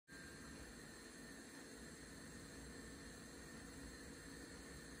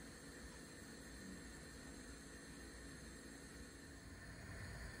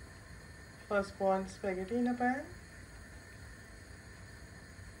First boil spaghetti in a pan.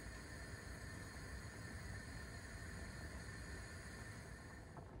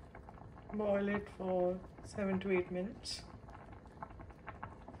 Boil it for 7 to 8 minutes.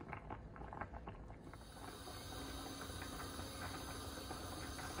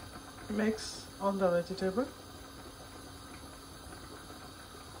 Mix all the vegetable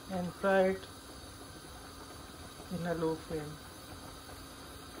and fry it in a low flame.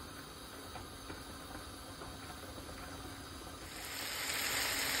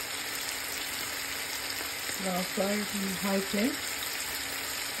 Now fry it in high flame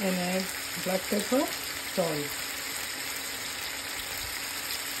and add black pepper, salt.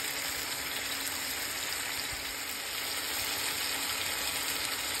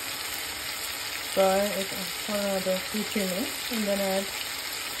 Fry it for another 2-3 minutes and then add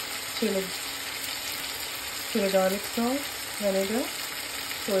chili garlic sauce, vinegar,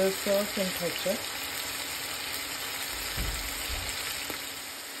 soy sauce and ketchup.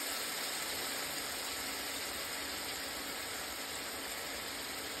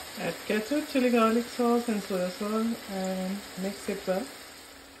 Add ketchup, chili garlic sauce and soy sauce and mix it well.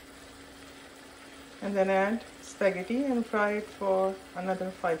 And then add spaghetti and fry it for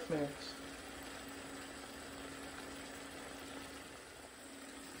another 5 minutes.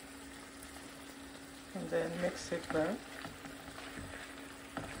 And then mix it well.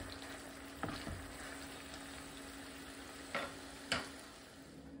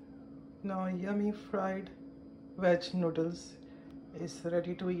 Now yummy fried veg noodles is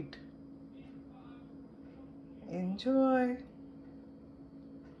ready to eat. Enjoy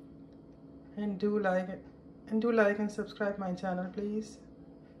and do like and subscribe my channel, please.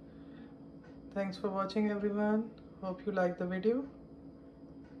 Thanks for watching, everyone. Hope you like the video.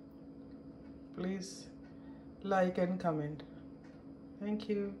 Please like and comment. Thank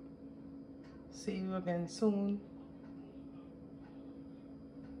you. See you again soon.